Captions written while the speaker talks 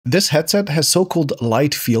This headset has so-called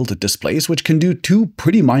light field displays which can do two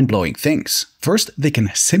pretty mind-blowing things. First, they can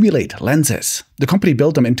simulate lenses. The company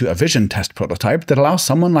built them into a vision test prototype that allows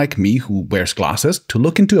someone like me who wears glasses to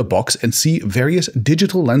look into a box and see various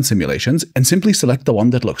digital lens simulations and simply select the one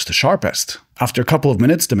that looks the sharpest. After a couple of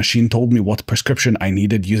minutes, the machine told me what prescription I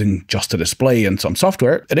needed using just a display and some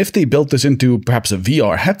software, and if they built this into perhaps a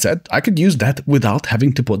VR headset, I could use that without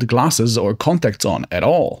having to put glasses or contacts on at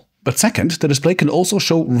all. But second, the display can also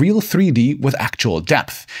show real 3D with actual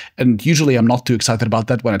depth. And usually I'm not too excited about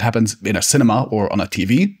that when it happens in a cinema or on a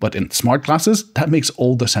TV, but in smart glasses, that makes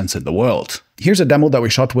all the sense in the world. Here's a demo that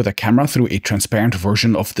we shot with a camera through a transparent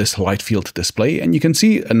version of this light field display, and you can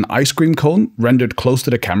see an ice cream cone rendered close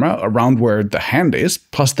to the camera around where the hand is,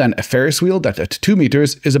 plus then a Ferris wheel that at 2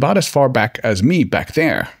 meters is about as far back as me back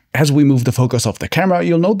there. As we move the focus of the camera,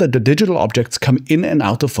 you'll note that the digital objects come in and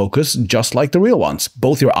out of focus just like the real ones.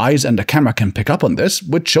 Both your eyes and the camera can pick up on this,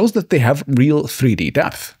 which shows that they have real 3D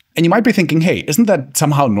depth. And you might be thinking, hey, isn't that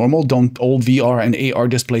somehow normal? Don't all VR and AR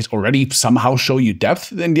displays already somehow show you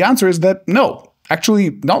depth? And the answer is that no,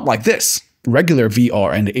 actually not like this. Regular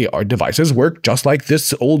VR and AR devices work just like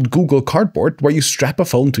this old Google Cardboard where you strap a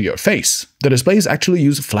phone to your face. The displays actually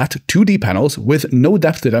use flat 2D panels with no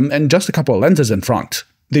depth to them and just a couple of lenses in front.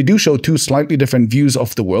 They do show two slightly different views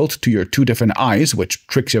of the world to your two different eyes, which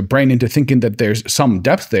tricks your brain into thinking that there's some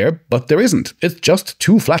depth there, but there isn't. It's just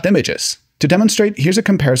two flat images. To demonstrate, here's a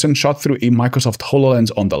comparison shot through a Microsoft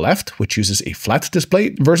HoloLens on the left, which uses a flat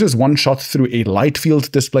display, versus one shot through a light field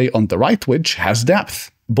display on the right, which has depth.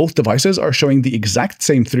 Both devices are showing the exact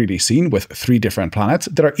same 3D scene with 3 different planets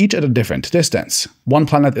that are each at a different distance. One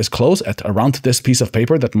planet is close at around this piece of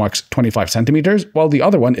paper that marks 25 centimeters, while the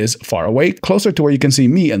other one is far away, closer to where you can see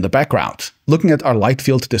me in the background. Looking at our light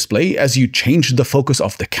field display, as you change the focus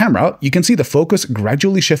of the camera, you can see the focus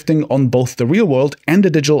gradually shifting on both the real world and the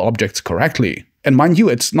digital objects correctly. And mind you,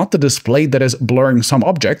 it's not the display that is blurring some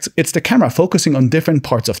objects, it's the camera focusing on different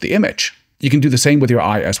parts of the image. You can do the same with your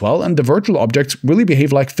eye as well, and the virtual objects really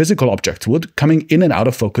behave like physical objects would, coming in and out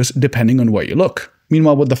of focus depending on where you look.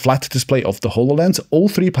 Meanwhile, with the flat display of the HoloLens, all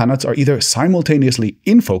 3 planets are either simultaneously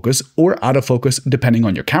in focus or out of focus depending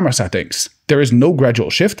on your camera settings. There is no gradual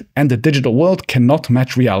shift, and the digital world cannot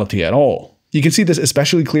match reality at all. You can see this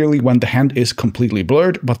especially clearly when the hand is completely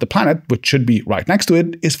blurred, but the planet, which should be right next to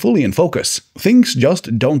it, is fully in focus. Things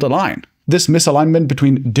just don't align. This misalignment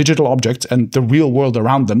between digital objects and the real world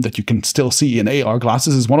around them that you can still see in AR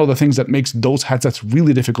glasses is one of the things that makes those headsets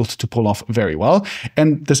really difficult to pull off very well.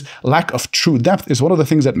 And this lack of true depth is one of the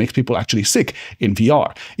things that makes people actually sick in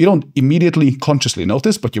VR. You don't immediately consciously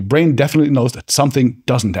notice, but your brain definitely knows that something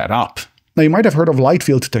doesn't add up. Now, you might have heard of light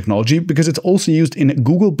field technology because it's also used in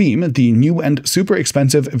Google Beam, the new and super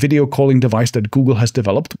expensive video calling device that Google has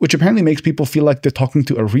developed, which apparently makes people feel like they're talking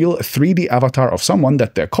to a real 3D avatar of someone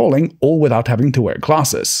that they're calling, all without having to wear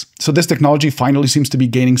glasses. So this technology finally seems to be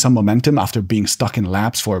gaining some momentum after being stuck in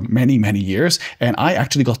labs for many, many years, and I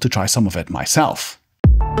actually got to try some of it myself.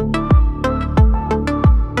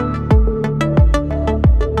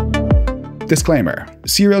 Disclaimer: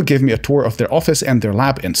 CREAL gave me a tour of their office and their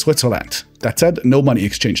lab in Switzerland. That said, no money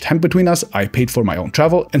exchanged hand between us, I paid for my own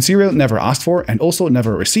travel, and CREAL never asked for and also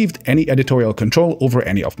never received any editorial control over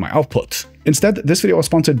any of my output. Instead, this video was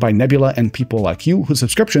sponsored by Nebula and people like you whose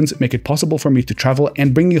subscriptions make it possible for me to travel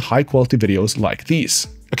and bring you high-quality videos like these.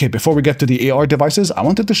 Okay, before we get to the AR devices, I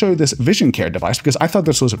wanted to show you this Vision Care device because I thought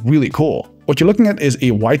this was really cool. What you're looking at is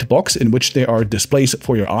a white box in which there are displays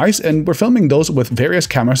for your eyes, and we're filming those with various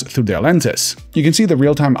cameras through their lenses. You can see the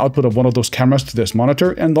real-time output of one of those cameras to this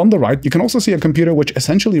monitor, and on the right, you can also see a computer which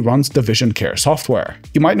essentially runs the Vision Care software.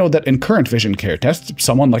 You might know that in current Vision Care tests,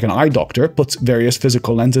 someone like an eye doctor puts various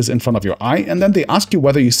physical lenses in front of your eye, and then they ask you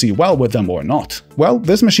whether you see well with them or not. Well,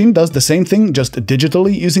 this machine does the same thing, just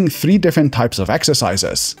digitally, using 3 different types of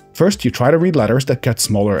exercises. First, you try to read letters that get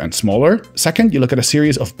smaller and smaller. Second, you look at a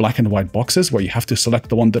series of black and white boxes where you have to select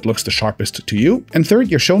the one that looks the sharpest to you. And third,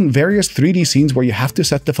 you're shown various 3D scenes where you have to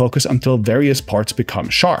set the focus until various parts become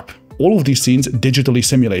sharp. All of these scenes digitally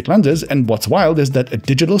simulate lenses, and what's wild is that a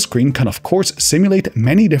digital screen can of course simulate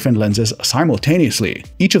many different lenses simultaneously.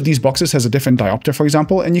 Each of these boxes has a different diopter, for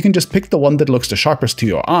example, and you can just pick the one that looks the sharpest to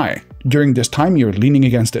your eye. During this time, you're leaning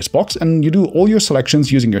against this box and you do all your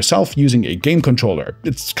selections using a game controller.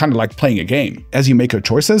 It's kind of like playing a game. As you make your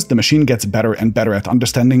choices, the machine gets better and better at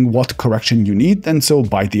understanding what correction you need, and so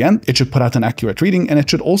by the end, it should put out an accurate reading, and it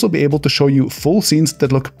should also be able to show you full scenes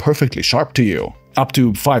that look perfectly sharp to you. Up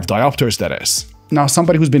to 5 diopters, that is. Now,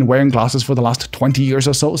 somebody who's been wearing glasses for the last 20 years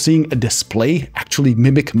or so, seeing a display actually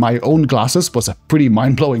mimic my own glasses was a pretty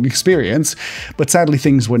mind-blowing experience, but sadly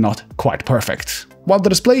things were not quite perfect. While the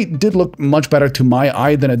display did look much better to my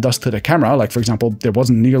eye than it does to the camera, like for example, there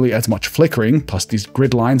wasn't nearly as much flickering, plus these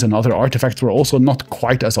grid lines and other artifacts were also not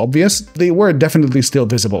quite as obvious, they were definitely still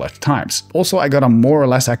visible at times. Also, I got a more or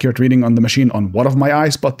less accurate reading on the machine on one of my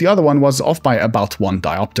eyes, but the other one was off by about 1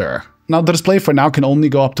 diopter. Now, the display for now can only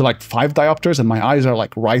go up to like 5 diopters, and my eyes are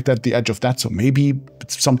like right at the edge of that, so maybe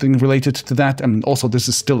it's something related to that. And also, this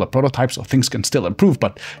is still a prototype, so things can still improve,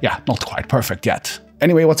 but yeah, not quite perfect yet.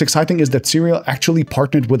 Anyway, what's exciting is that CREAL actually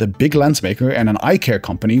partnered with a big lens maker and an eye care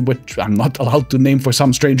company, which I'm not allowed to name for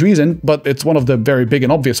some strange reason, but it's one of the very big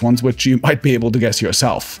and obvious ones, which you might be able to guess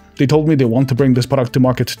yourself. They told me they want to bring this product to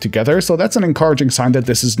market together, so that's an encouraging sign that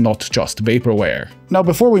this is not just vaporware. Now,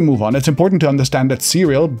 before we move on, it's important to understand that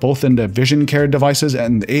CREAL, both in the vision care devices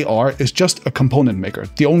and AR, is just a component maker.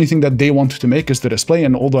 The only thing that they want to make is the display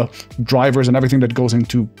and all the drivers and everything that goes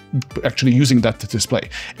into actually using that display.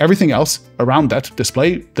 Everything else around that display,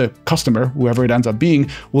 the customer, whoever it ends up being,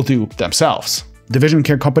 will do themselves. The vision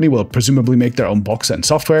care company will presumably make their own box and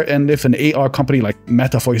software, and if an AR company like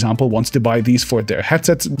Meta, for example, wants to buy these for their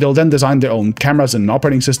headsets, they'll then design their own cameras and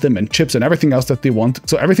operating system and chips and everything else that they want.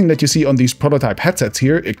 So everything that you see on these prototype headsets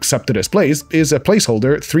here, except the displays, is a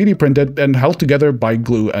placeholder, 3D printed and held together by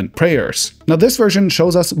glue and prayers. Now, this version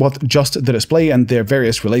shows us what just the display and their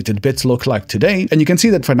various related bits look like today, and you can see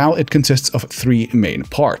that for now it consists of 3 main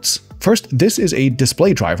parts. First, this is a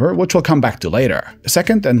display driver, which we'll come back to later.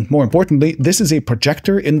 Second, and more importantly, this is a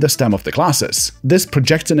projector in the stem of the glasses. This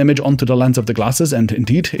projects an image onto the lens of the glasses, and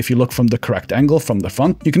indeed, if you look from the correct angle from the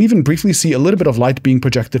front, you can even briefly see a little bit of light being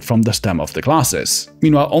projected from the stem of the glasses.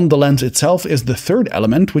 Meanwhile, on the lens itself is the third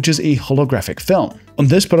element, which is a holographic film. On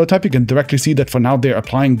this prototype, you can directly see that for now they're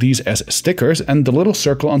applying these as stickers, and the little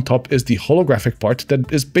circle on top is the holographic part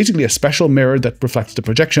that is basically a special mirror that reflects the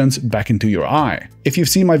projections back into your eye. If you've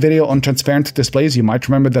seen my video on transparent displays, you might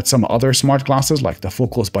remember that some other smart glasses, like the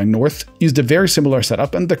Focals by North, used a very similar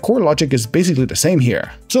setup, and the core logic is basically the same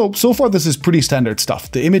here. So far this is pretty standard stuff.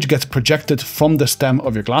 The image gets projected from the stem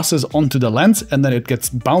of your glasses onto the lens, and then it gets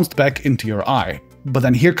bounced back into your eye. But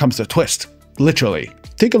then here comes the twist. Literally.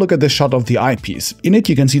 Take a look at this shot of the eyepiece. In it,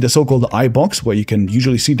 you can see the so-called eye box, where you can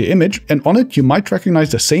usually see the image, and on it, you might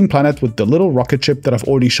recognize the same planet with the little rocket ship that I've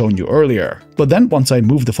already shown you earlier. But then, once I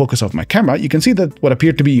move the focus of my camera, you can see that what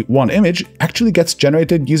appeared to be one image actually gets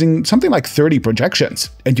generated using something like 30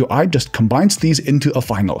 projections, and your eye just combines these into a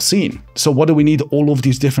final scene. So what do we need all of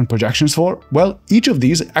these different projections for? Well, each of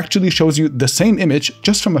these actually shows you the same image,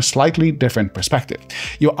 just from a slightly different perspective.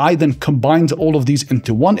 Your eye then combines all of these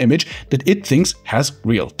into one image that it thinks has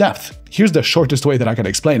real depth. Here's the shortest way that I can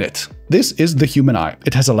explain it. This is the human eye.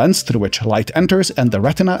 It has a lens through which light enters and the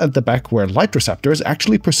retina at the back where light receptors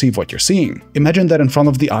actually perceive what you're seeing. Imagine that in front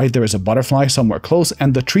of the eye there is a butterfly somewhere close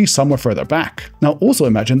and the tree somewhere further back. Now also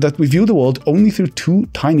imagine that we view the world only through 2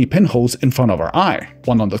 tiny pinholes in front of our eye,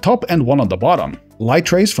 one on the top and one on the bottom.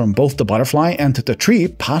 Light rays from both the butterfly and the tree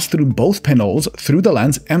pass through both pinholes through the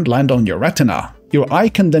lens and land on your retina. Your eye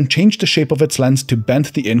can then change the shape of its lens to bend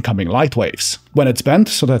the incoming light waves. When it's bent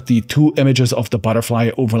so that the 2 images of the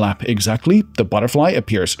butterfly overlap exactly, the butterfly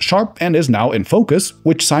appears sharp and is now in focus,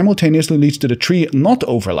 which simultaneously leads to the tree not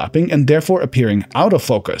overlapping and therefore appearing out of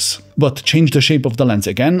focus. But change the shape of the lens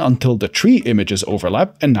again until the tree images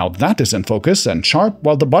overlap, and now that is in focus and sharp,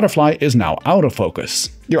 while the butterfly is now out of focus.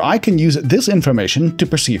 Your eye can use this information to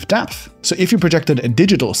perceive depth. So if you projected a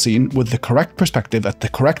digital scene with the correct perspective at the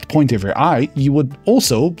correct point of your eye, you would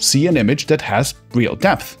also see an image that has real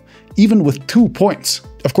depth, even with 2 points.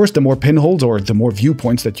 Of course, the more pinholes or the more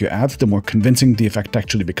viewpoints that you add, the more convincing the effect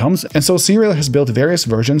actually becomes, and so CREAL has built various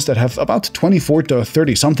versions that have about 24 to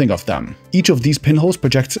 30 something of them. Each of these pinholes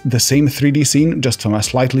projects the same 3D scene, just from a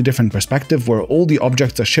slightly different perspective where all the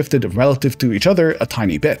objects are shifted relative to each other a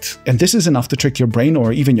tiny bit. And this is enough to trick your brain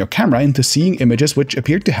or even your camera into seeing images which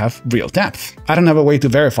appear to have real depth. I don't have a way to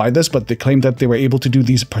verify this, but they claim that they were able to do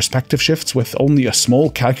these perspective shifts with only a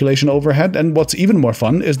small calculation overhead, and what's even more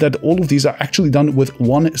fun is that all of these are actually done with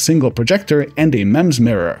one single projector and a MEMS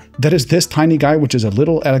mirror. That is this tiny guy, which is a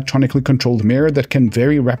little electronically controlled mirror that can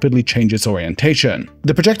very rapidly change its orientation.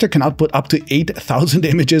 The projector can output up to 8,000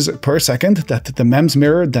 images per second that the MEMS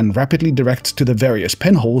mirror then rapidly directs to the various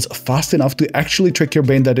pinholes fast enough to actually trick your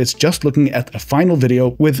brain that it's just looking at a final video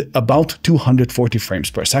with about 240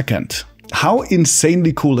 frames per second. How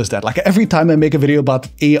insanely cool is that? Like, every time I make a video about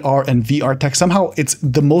AR and VR tech, somehow it's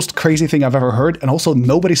the most crazy thing I've ever heard, and also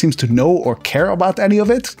nobody seems to know or care about any of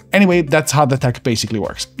it. Anyway, that's how the tech basically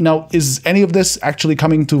works. Now, is any of this actually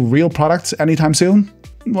coming to real products anytime soon?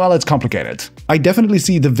 Well, it's complicated. I definitely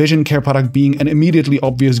see the vision care product being an immediately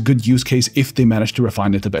obvious good use case if they manage to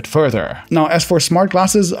refine it a bit further. Now, as for smart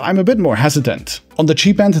glasses, I'm a bit more hesitant. On the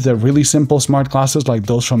cheap end, the really simple smart glasses like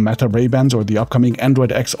those from Meta Ray-Bans or the upcoming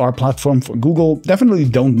Android XR platform for Google definitely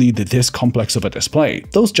don't need this complex of a display.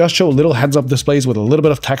 Those just show little heads-up displays with a little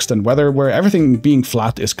bit of text and weather where everything being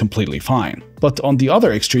flat is completely fine. But on the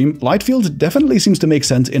other extreme, light field definitely seems to make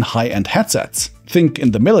sense in high-end headsets. Think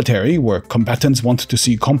in the military, where combatants want to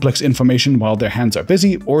see complex information while their hands are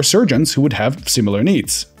busy, or surgeons who would have similar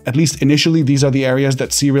needs. At least initially, these are the areas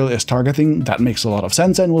that CREAL is targeting. That makes a lot of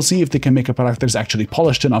sense, and we'll see if they can make a product that is actually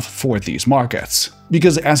polished enough for these markets.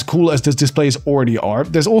 Because as cool as these displays already are,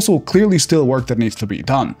 there's also clearly still work that needs to be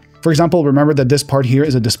done. For example, remember that this part here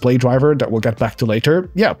is a display driver that we'll get back to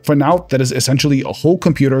later? Yeah, for now, that is essentially a whole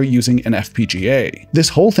computer using an FPGA. This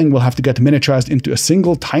whole thing will have to get miniaturized into a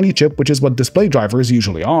single tiny chip, which is what display drivers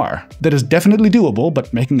usually are. That is definitely doable,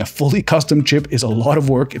 but making a fully custom chip is a lot of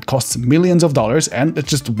work, it costs millions of dollars, and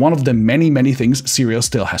it's just one of the many things CREAL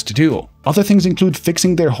still has to do. Other things include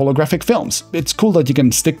fixing their holographic films. It's cool that you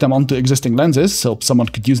can stick them onto existing lenses, so someone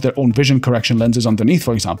could use their own vision correction lenses underneath,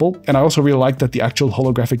 for example. And I also really like that the actual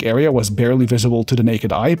holographic area was barely visible to the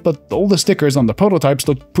naked eye, but all the stickers on the prototypes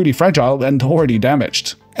look pretty fragile and already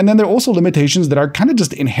damaged. And then there are also limitations that are kind of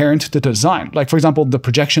just inherent to design. Like, for example, the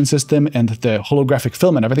projection system and the holographic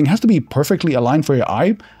film and everything has to be perfectly aligned for your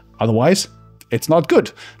eye. Otherwise, it's not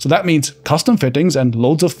good. So that means custom fittings and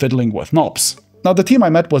loads of fiddling with knobs. Now, the team I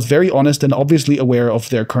met was very honest and obviously aware of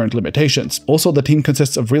their current limitations. Also, the team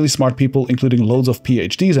consists of really smart people, including loads of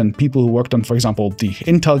PhDs and people who worked on, for example, the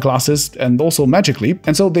Intel glasses and also Magic Leap,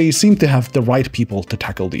 and so they seem to have the right people to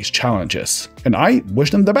tackle these challenges. And I wish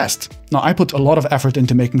them the best. Now, I put a lot of effort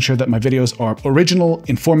into making sure that my videos are original,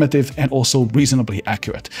 informative, and also reasonably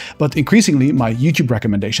accurate. But increasingly, my YouTube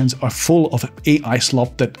recommendations are full of AI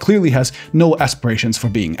slop that clearly has no aspirations for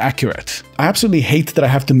being accurate. I absolutely hate that I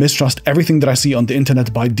have to mistrust everything that I see on the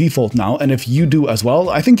internet by default now, and if you do as well,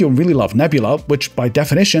 I think you'll really love Nebula, which by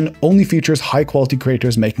definition only features high-quality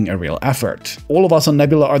creators making a real effort. All of us on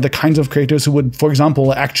Nebula are the kinds of creators who would, for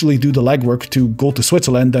example, actually do the legwork to go to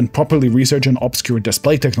Switzerland and properly research an obscure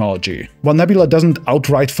display technology. While Nebula doesn't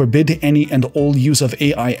outright forbid any and all use of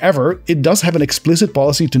AI ever, it does have an explicit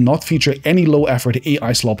policy to not feature any low-effort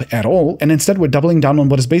AI slop at all, and instead we're doubling down on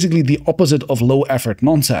what is basically the opposite of low-effort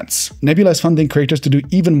nonsense. Nebula is funding creators to do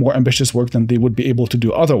even more ambitious work than they would be able to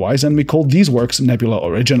do otherwise, and we call these works Nebula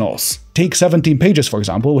Originals. Take 17 Pages, for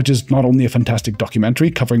example, which is not only a fantastic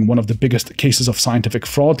documentary covering one of the biggest cases of scientific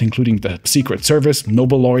fraud, including the Secret Service,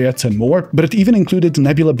 Nobel laureates, and more, but it even included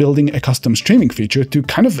Nebula building a custom streaming feature to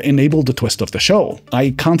kind of enable the twist of the show.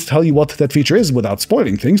 I can't tell you what that feature is without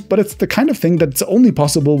spoiling things, but it's the kind of thing that's only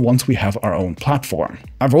possible once we have our own platform.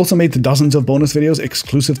 I've also made dozens of bonus videos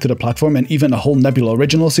exclusive to the platform and even a whole Nebula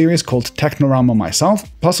Original series called Technorama myself.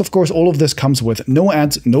 Plus, of course, all of this comes with no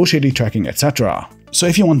ads, no shady tracking, etc. So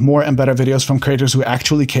if you want more and better videos from creators who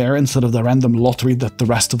actually care instead of the random lottery that the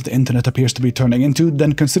rest of the internet appears to be turning into,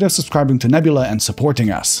 then consider subscribing to Nebula and supporting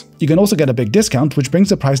us. You can also get a big discount, which brings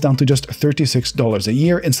the price down to just $36 a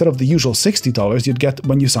year instead of the usual $60 you'd get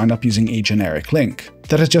when you sign up using a generic link.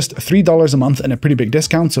 That is just $3 a month and a pretty big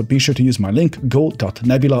discount, so be sure to use my link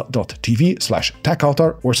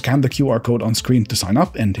go.nebula.tv/TechAltar or scan the QR code on screen to sign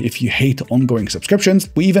up. And if you hate ongoing subscriptions,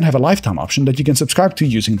 we even have a lifetime option that you can subscribe to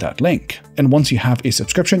using that link. And once you have a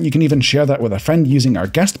subscription, you can even share that with a friend using our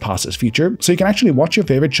guest passes feature, so you can actually watch your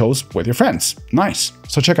favorite shows with your friends. Nice!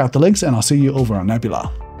 So check out the links and I'll see you over on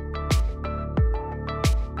Nebula.